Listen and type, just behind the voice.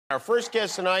Our first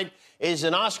guest tonight is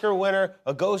an Oscar winner,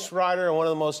 a ghostwriter, and one of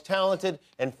the most talented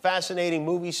and fascinating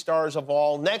movie stars of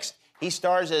all. Next, he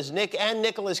stars as Nick and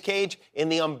Nicolas Cage in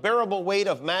The Unbearable Weight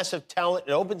of Massive Talent.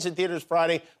 It opens in theaters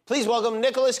Friday. Please welcome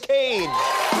Nicolas Cage.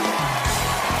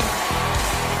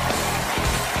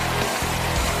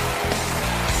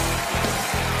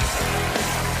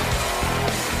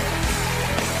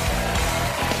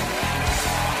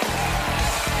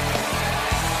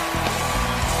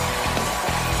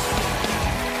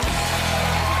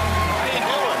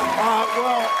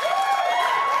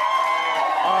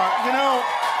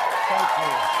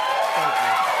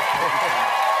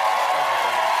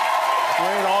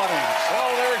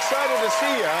 Excited to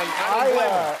see you.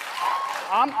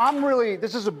 I'm really,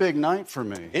 this is a big night for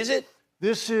me. Is it?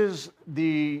 This is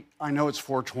I know it's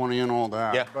 420 and all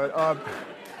that, yeah. But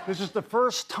this is the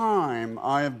first time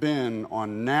I have been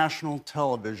on national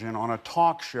television on a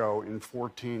talk show in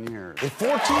 14 years. In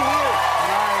 14 years? And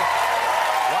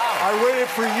I waited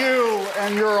for you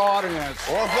and your audience.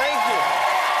 Well, thank you.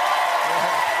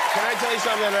 Can I tell you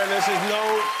something?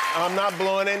 I'm not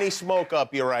blowing any smoke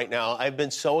up you right now. I've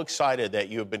been so excited that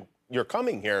you're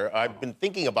coming here. I've been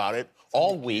thinking about it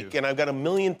all week, and I've got a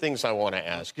million things I want to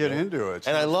ask you. Get into it.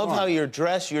 And I love how you're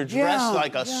dressed. You're dressed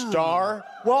like a star.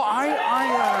 Well,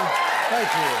 thank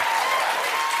you.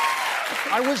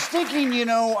 I was thinking,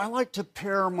 I like to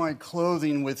pair my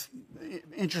clothing with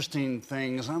interesting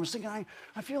things. I was thinking,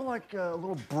 I feel like a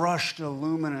little brushed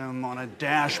aluminum on a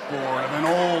dashboard of an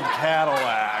old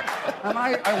Cadillac. And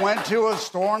I went to a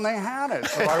store and they had it,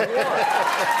 so I wore it.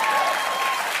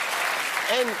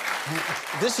 And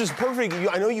this is perfect.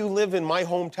 I know you live in my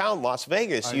hometown, Las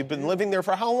Vegas. You've been living there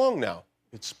for how long now?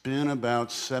 It's been about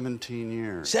 17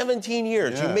 years. 17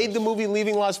 years. Yes. You made the movie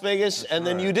Leaving Las Vegas, and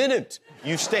then you didn't.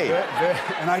 You stayed.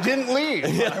 And I didn't leave.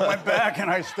 I went back and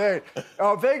I stayed.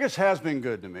 Vegas has been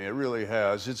good to me. It really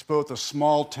has. It's both a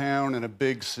small town and a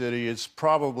big city. It's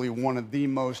probably one of the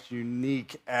most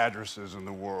unique addresses in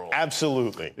the world.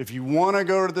 Absolutely. If you want to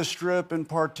go to the Strip and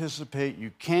participate,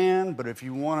 you can. But if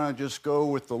you want to just go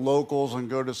with the locals and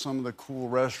go to some of the cool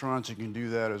restaurants, you can do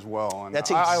that as well. And that's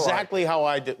exactly how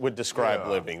I would describe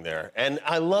living there. And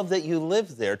I love that you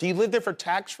live there. Do you live there for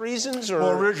tax reasons? Or?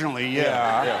 Well, originally,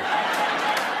 yeah.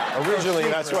 Originally,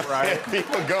 that's what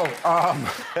people go.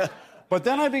 But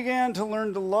then I began to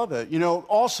learn to love it.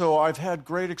 Also, I've had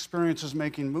great experiences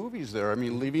making movies there. I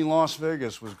mean, Leaving Las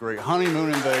Vegas was great. Honeymoon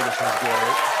in Vegas was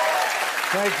great.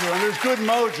 Thank you. And there's good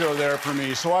mojo there for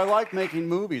me. So I like making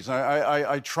movies.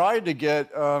 I tried to get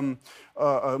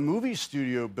a movie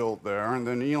studio built there, and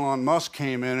then Elon Musk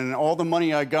came in, and all the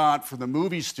money I got for the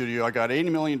movie studio, I got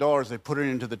 $80 million. They put it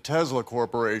into the Tesla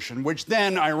Corporation, which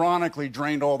then, ironically,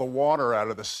 drained all the water out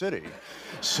of the city.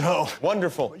 So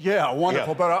wonderful. Yeah,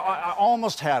 wonderful. Yeah. But I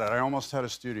almost had it. I almost had a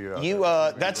studio.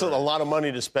 That's a lot of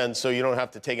money to spend, so you don't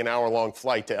have to take an hour-long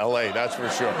flight to L.A. That's for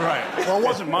sure. Right. Well, it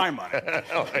wasn't my money.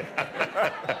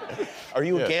 Are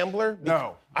you a gambler?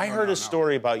 No. I heard a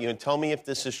story about you, and tell me if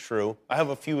this is true. I have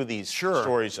a few of these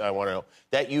stories I want to know.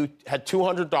 That you had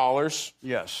 $200.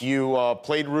 Yes. You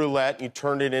played roulette. You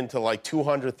turned it into like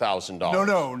 $200,000.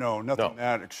 No. Nothing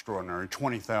that extraordinary.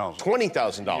 $20,000.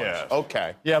 $20,000. Yes.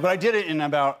 Okay. Yeah, but I did it in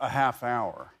about a half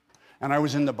hour, and I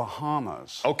was in the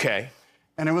Bahamas. Okay.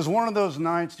 And it was one of those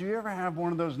nights. Do you ever have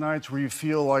one of those nights where you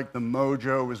feel like the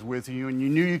mojo is with you and you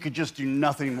knew you could just do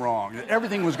nothing wrong? That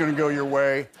everything was going to go your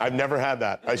way? I've never had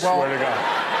that. I swear to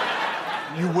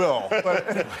God. You will.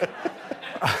 But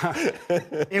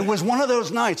it was one of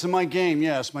those nights. And my game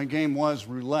was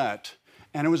roulette.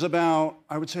 And it was I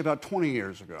would say about 20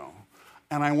 years ago.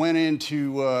 And I went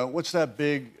into, what's that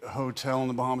big hotel in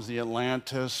the Bahamas, the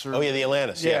Atlantis? Oh, yeah, the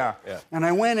Atlantis. Yeah. And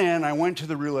I went to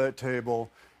the roulette table.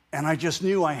 And I just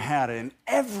knew I had it. And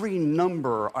every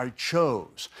number I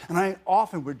chose, and I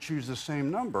often would choose the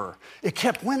same number, it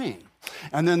kept winning.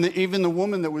 And then even the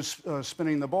woman that was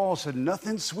spinning the ball said,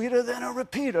 nothing sweeter than a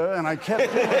repeater. And I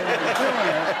kept doing it and doing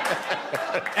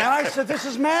it. And I said, this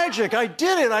is magic. I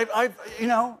did it.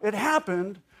 It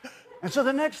happened. And so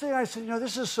the next day I said,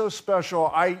 this is so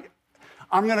special.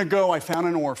 I'm going to go. I found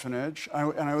an orphanage,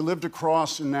 and I lived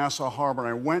across in Nassau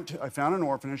Harbor. And I found an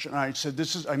orphanage, and I said,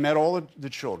 I met all the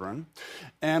children,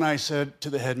 and I said to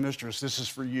the headmistress, this is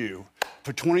for you.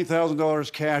 Put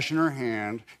 $20,000 cash in her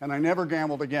hand, and I never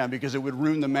gambled again because it would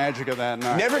ruin the magic of that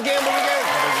night. Never gambled again?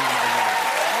 Never gambled again.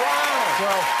 Wow. So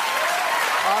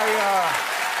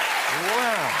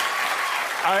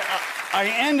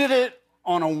I ended it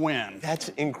on a win. That's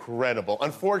incredible.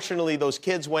 Unfortunately, those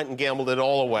kids went and gambled it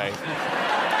all away.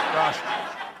 Gosh.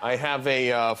 I have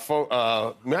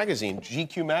a magazine,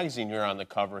 GQ magazine. You're on the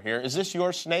cover here. Is this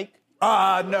your snake?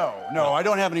 No, I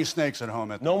don't have any snakes at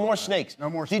home. No more snakes. No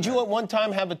more Did snakes. you at one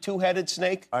time have a two-headed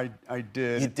snake? I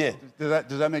did. You did?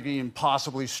 Does that make it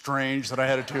impossibly strange that I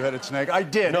had a two-headed snake? I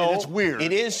did, No, and it's weird.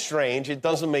 It is strange. It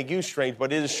doesn't make you strange,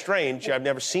 but it is strange. I've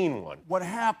never seen one. What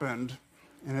happened,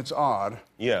 and it's odd,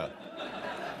 Yeah.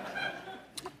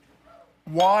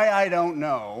 why I don't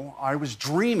know, I was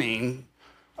dreaming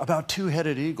about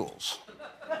two-headed eagles.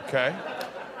 Okay.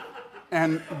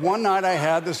 And one night I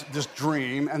had this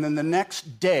dream, and then the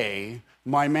next day,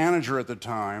 my manager at the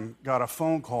time got a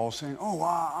phone call saying, "Oh,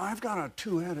 I've got a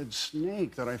two-headed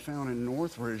snake that I found in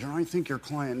Northridge, and I think your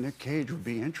client, Nick Cage, would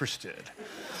be interested."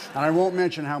 And I won't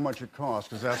mention how much it cost,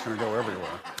 because that's going to go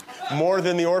everywhere. More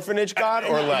than the orphanage got,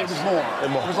 or less? It was more.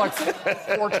 It was like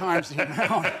 4 times the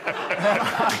amount.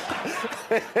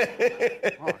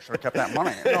 I should have kept that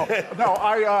money. No,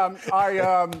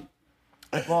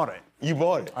 I bought it. You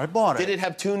bought it? I bought it. Did it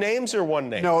have 2 names or 1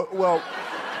 name? No, well,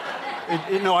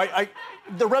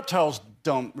 the reptiles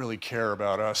don't really care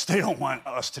about us. They don't want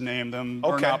us to name them.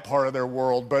 We're not part of their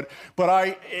world. But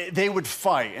they would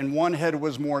fight, and one head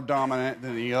was more dominant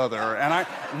than the other. And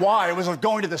it was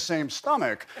going to the same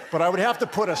stomach, but I would have to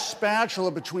put a spatula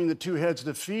between the 2 heads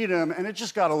to feed him, and it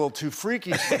just got a little too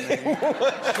freaky for me.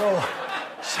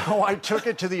 So I took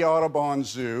it to the Audubon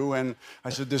Zoo, and I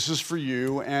said, "This is for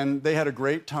you." And they had a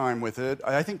great time with it.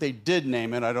 I think they did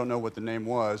name it. I don't know what the name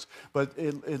was. But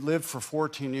it lived for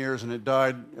 14 years, and it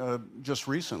died just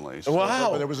recently. So, wow.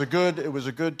 But it was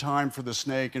a good time for the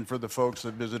snake and for the folks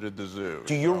that visited the zoo.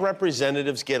 Do your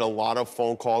representatives get a lot of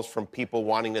phone calls from people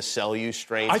wanting to sell you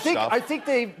strange stuff? I think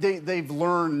they've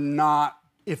learned not.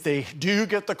 If they do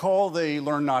get the call, they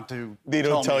learn not to. They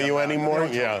don't tell you anymore?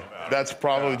 Yeah, that's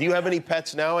probably. Do you have any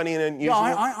pets now? Any unusual?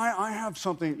 Yeah, I have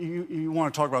something. You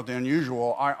want to talk about the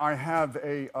unusual? I have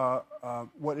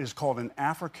what is called an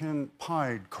African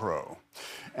pied crow.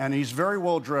 And he's very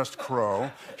well-dressed crow.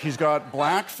 He's got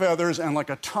black feathers and like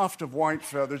a tuft of white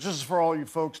feathers. This is for all you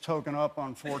folks token up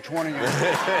on 420.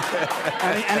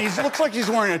 and he looks like he's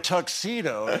wearing a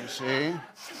tuxedo, you see.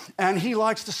 And he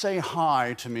likes to say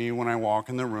hi to me when I walk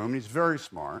in the room. He's very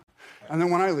smart. And then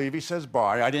when I leave, he says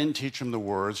bye. I didn't teach him the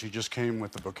words. He just came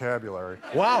with the vocabulary.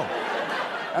 Wow.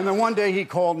 And then one day he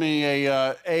called me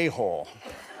a-hole.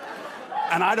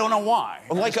 And I don't know why.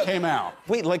 It just came out.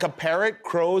 Wait, like a parrot,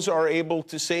 crows are able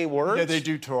to say words? Yeah, they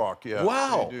do talk, yeah.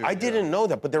 Wow, I didn't know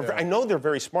that, but I know they're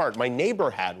very smart. My neighbor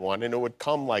had one, and it would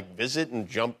come, visit and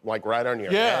jump, right on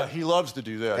your head. Yeah, he loves to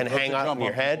do that. And hang out on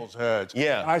your head? People's heads.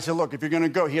 Yeah. And I said, look, if you're going to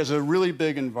go, he has a really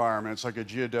big environment. It's like a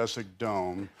geodesic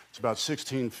dome. It's about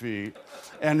 16 feet.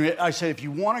 And I say, if you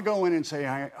want to go in and say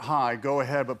hi, go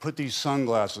ahead, but put these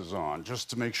sunglasses on just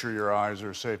to make sure your eyes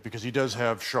are safe, because he does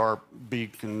have sharp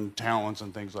beak and talons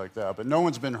and things like that. But no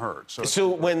one's been hurt. So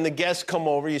when the guests come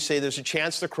over, you say there's a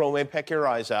chance the crow may peck your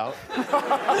eyes out.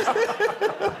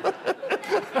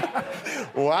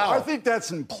 Wow. I think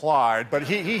that's implied, but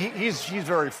he's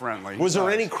very friendly. Was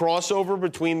there any crossover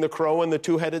between the crow and the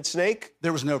two-headed snake?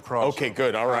 There was no crossover. Okay,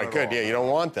 good. All right, good. Yeah, you don't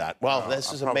want that. Well,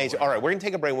 this is amazing. All right, we're going to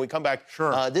take a break. When we come back,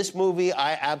 this movie,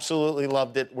 I absolutely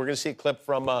loved it. We're going to see a clip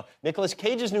from Nicolas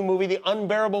Cage's new movie, The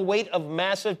Unbearable Weight of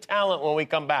Massive Talent, when we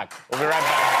come back. We'll be right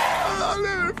back. I'll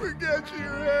never forget you,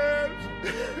 man.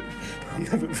 I'll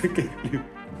never forget you.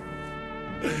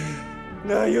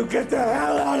 No, you get the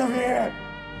hell out of here!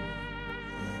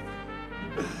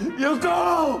 You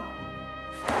go!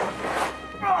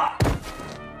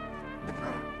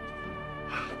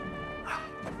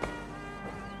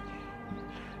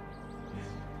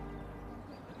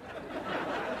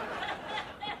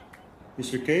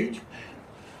 Mr. Cage?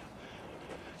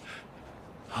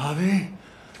 Javi?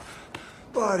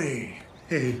 Buddy.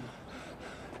 Hey.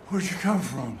 Where'd you come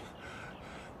from?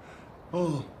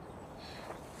 Oh.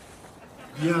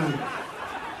 Yeah.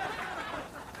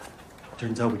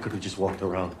 Turns out we could have just walked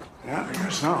around. Yeah, I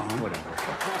guess so. Huh? Whatever.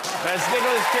 That's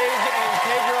Nicolas Cage and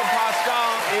Pedro Pascal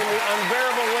in The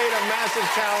Unbearable Weight of Massive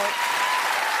Talent.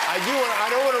 I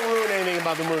don't want to ruin anything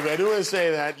about the movie. I do want to say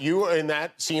that you, in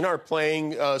that scene, are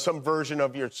playing some version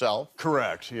of yourself.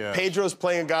 Correct, yeah. Pedro's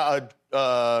playing a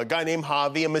guy named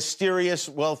Javi, a mysterious,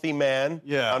 wealthy man.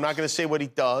 Yeah. I'm not going to say what he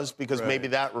does because maybe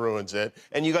that ruins it.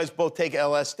 And you guys both take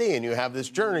LSD and you have this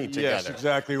journey together. Yes,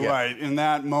 exactly right. In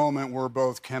that moment, we're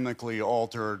both chemically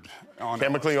altered. On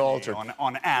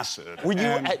acid.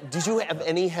 Did you have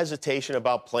any hesitation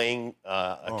about playing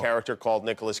a character called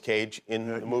Nicolas Cage in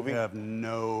the movie? I have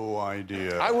no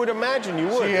idea. I would imagine you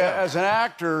would. See, as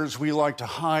actors, we like to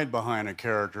hide behind a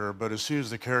character, but as soon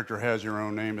as the character has your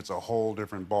own name, it's a whole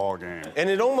different ballgame. And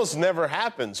it almost never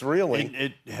happens, really.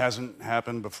 It hasn't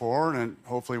happened before, and it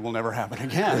hopefully will never happen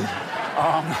again.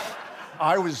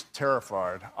 I was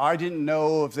terrified. I didn't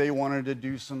know if they wanted to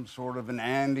do some sort of an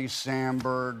Andy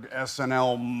Samberg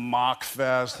SNL mock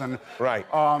fest. And, Right.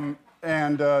 Tom,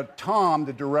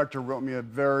 the director, wrote me a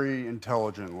very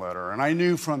intelligent letter. And I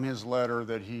knew from his letter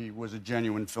that he was a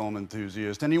genuine film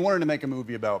enthusiast. And he wanted to make a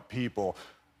movie about people.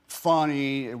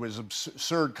 Funny, it was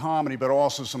absurd comedy, but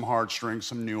also some heartstrings,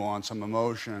 some nuance, some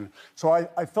emotion. So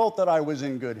I felt that I was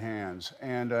in good hands,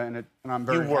 and I'm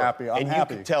very happy. I'm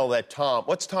happy. You could tell that Tom.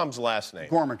 What's Tom's last name?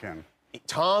 Gormican.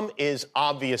 Tom is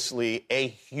obviously a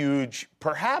huge,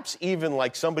 perhaps even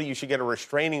like somebody you should get a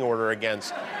restraining order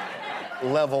against,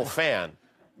 level fan.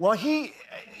 Well,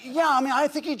 I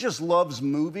think he just loves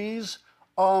movies.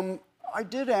 I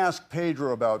did ask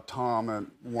Pedro about Tom at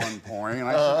one point, and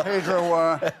I said,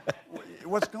 Pedro,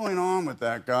 what's going on with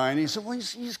that guy? And he said, well,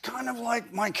 he's kind of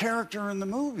like my character in the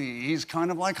movie. He's kind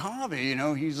of like Javi, you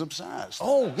know, he's obsessed.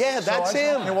 Oh, yeah, that's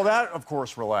him. Okay, well, that, of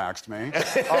course, relaxed me.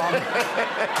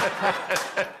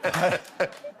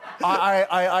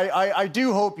 I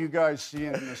do hope you guys see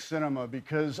it in the cinema,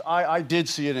 because I did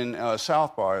see it in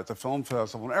South by at the film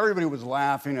festival, and everybody was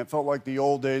laughing. It felt like the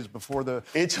old days before the...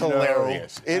 It's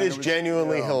hilarious. It is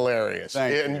genuinely hilarious.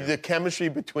 Thank you. The chemistry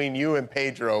between you and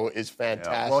Pedro is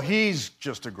fantastic. Yeah. Well, he's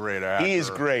just a great actor. He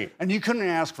is great. And you couldn't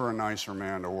ask for a nicer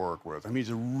man to work with. I mean, he's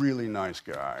a really nice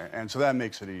guy, and so that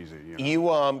makes it easy. You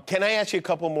know? Can I ask you a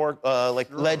couple more,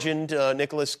 legend,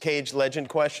 Nicolas Cage legend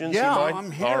questions? Yeah, you mind?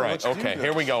 I'm here. All right, Let's do okay, this.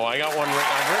 here we go. I got one.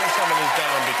 I've written some of these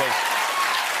down because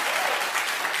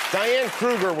Diane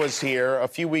Kruger was here a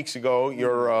few weeks ago,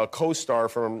 your co-star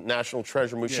from National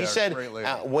Treasure movie. She said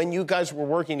when you guys were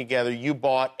working together, you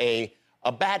bought a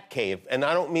bat cave. And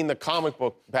I don't mean the comic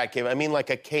book bat cave. I mean like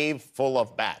a cave full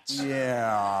of bats.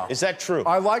 Yeah. Is that true?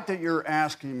 I like that you're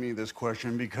asking me this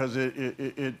question, because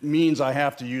it means I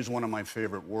have to use one of my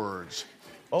favorite words.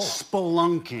 Oh.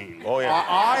 Spelunking. Oh, yeah.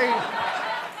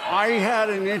 I had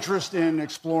an interest in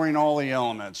exploring all the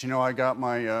elements. You know, I got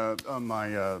my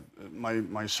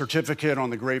my certificate on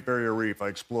the Great Barrier Reef. I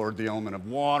explored the element of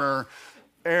water.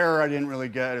 Air, I didn't really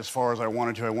get as far as I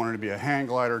wanted to. I wanted to be a hang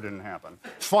glider, didn't happen.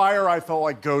 Fire, I felt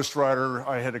like Ghost Rider.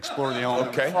 I had explored the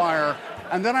element of fire.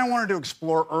 And then I wanted to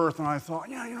explore Earth, and I thought,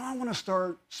 yeah, you know, I want to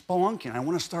start spelunking. I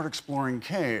want to start exploring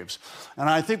caves. And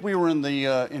I think we were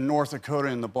in North Dakota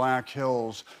in the Black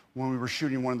Hills when we were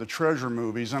shooting one of the Treasure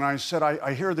movies, and I said,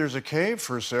 I hear there's a cave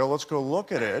for sale. Let's go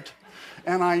look at it.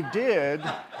 And I did,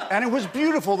 and it was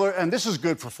beautiful. And this is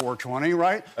good for 420,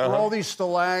 right? There were all these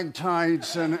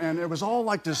stalactites, and it was all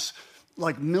like this,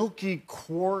 like milky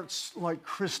quartz, like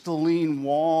crystalline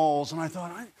walls. And I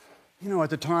thought, you know,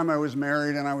 at the time I was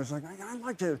married, and I was like, I'd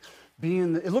like to be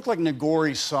in it looked like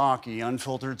Nagori sake,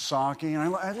 unfiltered sake,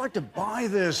 and I'd like to buy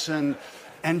this and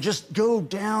just go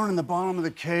down in the bottom of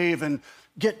the cave and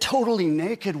get totally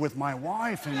naked with my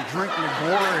wife and drink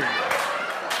Nagori.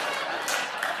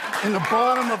 In the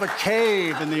bottom of a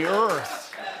cave in the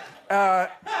earth.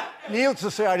 Needless to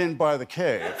say, I didn't buy the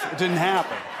cave. It didn't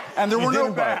happen. And there were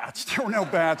no bats. There were no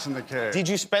bats in the cave. Did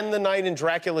you spend the night in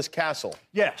Dracula's castle?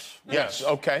 Yes. Yes,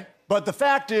 okay. But the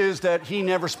fact is that he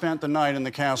never spent the night in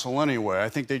the castle anyway. I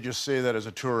think they just say that as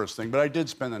a tourist thing. But I did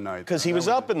spend the night. Because he was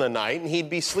up in the night and he'd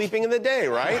be sleeping in the day,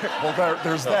 right? Well,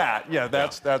 there's that. Yeah,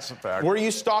 that's a fact. Were you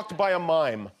stalked by a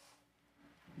mime?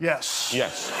 Yes.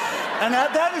 Yes. And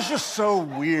that is just so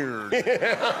weird.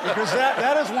 Because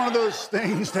that is one of those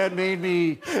things that made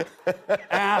me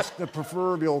ask the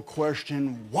proverbial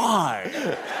question, why?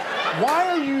 Why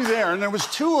are you there? And there was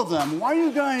two of them. Why are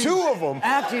you guys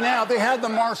acting out? They had the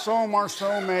Marceau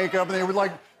makeup, and they would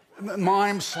like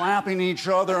mime slapping each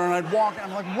other, and I'd walk,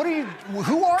 and I'm like,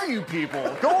 who are you people?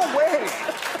 Go away,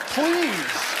 please.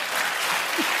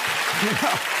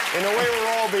 In a way, we're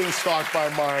all being stalked by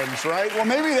mimes, right? Well,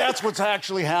 maybe that's what's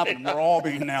actually happened. We're all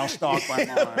being now stalked by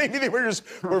mimes. Maybe they were just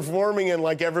performing, and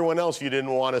like everyone else, you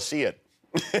didn't want to see it.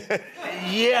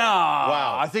 Yeah.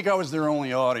 Wow. I think I was their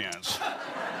only audience.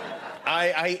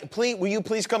 Please, will you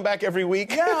please come back every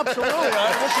week? Yeah, absolutely.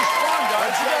 This is fun, guys.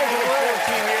 Let's go like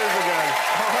 14 years ago.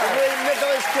 The great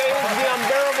Nicolas Cage, The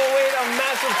Unbearable Weight of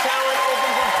Massive Talent,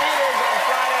 opens in theaters on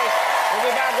Friday. We'll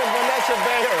be back with Vanessa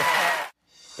Bayer.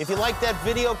 If you like that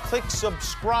video, click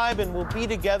subscribe, and we'll be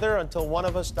together until one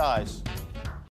of us dies.